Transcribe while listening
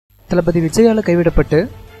தளபதி விஜயால கைவிடப்பட்டு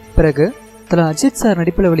பிறகு தல அஜித் சார்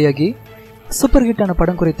நடிப்பில் வெளியாகி சூப்பர் ஹிட்டான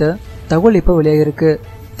படம் குறித்த தகவல் இப்போ வெளியாகிருக்கு.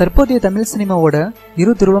 தற்போதைய தமிழ் சினிமாவோட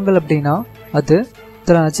இரு துருவங்கள் அப்படின்னா அது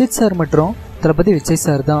தல அஜித் சார் மற்றும் தளபதி விஜய்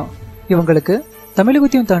சார் தான். இவங்களுக்கு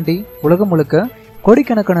தமிழகத்தையும் தாண்டி உலகம் முழுக்க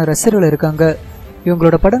கோடிக்கணக்கான ரசிகர்கள் இருக்காங்க.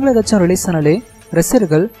 இவங்களோட படங்கள் ஏதாச்சும் ரிலீஸ் ஆனாலே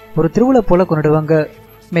ரசிகர்கள் ஒரு திருவிழா போல கொண்டாடுவாங்க.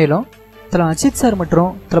 மேலும் தல அஜித் சார்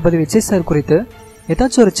மற்றும் தளபதி விஜய் சார் குறித்து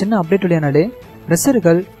ஏதாச்சும் ஒரு சின்ன அப்டேட் வெளியானாலே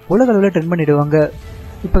ரசிகர்கள் உலக அளவில் ட்ரெண்ட் பண்ணிடுவாங்க.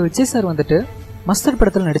 இப்போ விஜய் சார் வந்துட்டு மஸ்டர்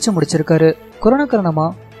படத்தில் நடிச்சு முடிச்சிருக்காரு. கொரோனா காரணமா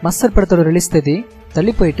மஸ்டர் படத்தோட ரிலீஸ் தேதி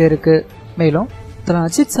தள்ளி போயிட்டே இருக்கு. மேலும் தல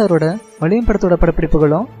அஜித் சாரோட வலியம் படத்தோட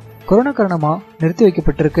படப்பிடிப்புகளும் கொரோனா காரணமா நிறுத்தி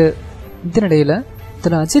வைக்கப்பட்டிருக்கு. இந்த நிலையில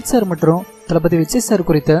தல அஜித் சார் மற்றும் தளபதி விஜய் சார்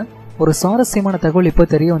குறித்த ஒரு சுவாரஸ்யமான தகவல் இப்போ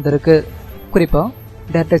தெரிய வந்திருக்கு. குறிப்பா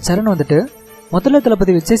டைரக்டர் சரண் வந்துட்டு முதல்ல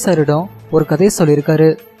தளபதி விஜய் சாரிடம் ஒரு கதையை சொல்லியிருக்காரு.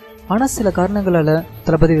 ஆனா சில காரணங்களால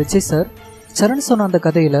தளபதி விஜய் சார் சரண் சொன்ன அந்த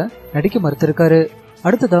கதையில நடிக்க மறுத்திருக்காரு.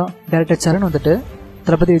 அடுத்ததா டைரக்டர் சரண் வந்துட்டு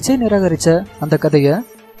தளபதி விஜய் நிராகரிச்ச அந்த கதையை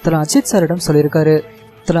தல அஜித் சாரிடம் சொல்லியிருக்காரு.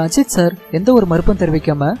 தல அஜித் சார் எந்த ஒரு மறுப்பும்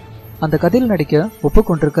தெரிவிக்காம அந்த கதையில் நடிக்க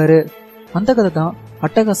ஒப்புக்கொண்டிருக்காரு. அந்த கதை தான்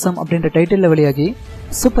அட்டகாசம் அப்படின்ற டைட்டில் வெளியாகி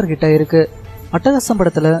சூப்பர் ஹிட் ஆயிருக்கு. அட்டகாசம்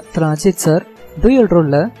படத்துல தல அஜித் சார் டூயல்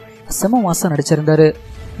ரோல்ல செம மாசம் நடிச்சிருந்தாரு.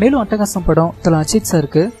 மேலும் அட்டகாசம் படம் தல அஜித்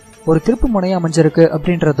சாருக்கு ஒரு திருப்பு முனையா அமைஞ்சிருக்கு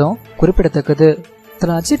அப்படின்றதும் குறிப்பிடத்தக்கது.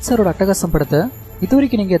 தல அஜித் சாரோட அட்டகாசம் படத்தை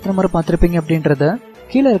இதுவரைக்கும் நீங்க எத்தனை முறை பார்த்திருப்பீங்க அப்படின்றத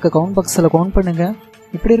கீழே இருக்க கவுண்ட் பாக்ஸ்ல கவுண்ட் பண்ணுங்க.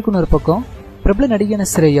 இப்படி இருக்குன்னு ஒரு பக்கம் பிரபல நடிகையான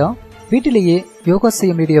ஸ்ரேயா வீட்டிலேயே யோகா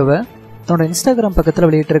செய்யும் வீடியோவை தன்னோட இன்ஸ்டாகிராம் பக்கத்துல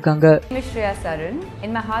வெளியிட்டு இருக்காங்க. Shriya Saran.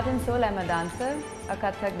 In my heart and soul, I'm a dancer, a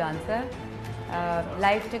Kathak dancer.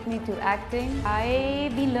 Life took me to acting.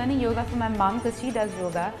 I've been learning yoga from my mom because she does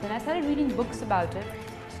yoga. Then I started reading books about it,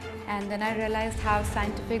 and then I realized how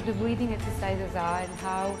scientific the breathing exercises are and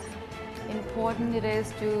how important it is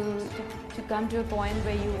to come to a point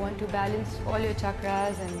where you want to balance all your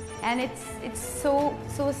chakras, and it's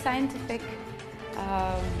so scientific.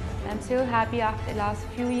 I'm so happy after the last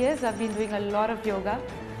few years I've been doing a lot of yoga,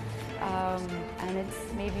 and it's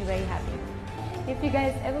made me very happy. If you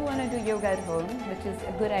guys ever want to do yoga at home, which is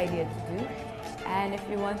a good idea to do, and if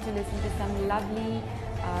you want to listen to some lovely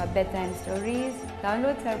bedtime stories,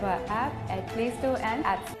 download Thala app at Play Store and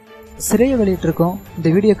App Store. சிறையை வெளியிட்டிருக்கோம். இந்த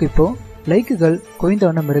வீடியோக்கு இப்போ லைக்குகள் குவிந்த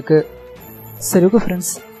வண்ணம் இருக்கு. சரி okay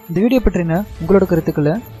friends, இந்த video பற்றின உங்களோட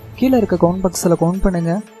கருத்துக்களை கீழே இருக்க கவுண்ட் பாக்ஸில் கவுண்ட்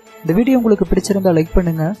பண்ணுங்க. இந்த வீடியோ உங்களுக்கு பிடிச்சிருந்தா லைக்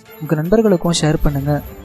பண்ணுங்க, உங்கள் நண்பர்களுக்கும் ஷேர் பண்ணுங்க.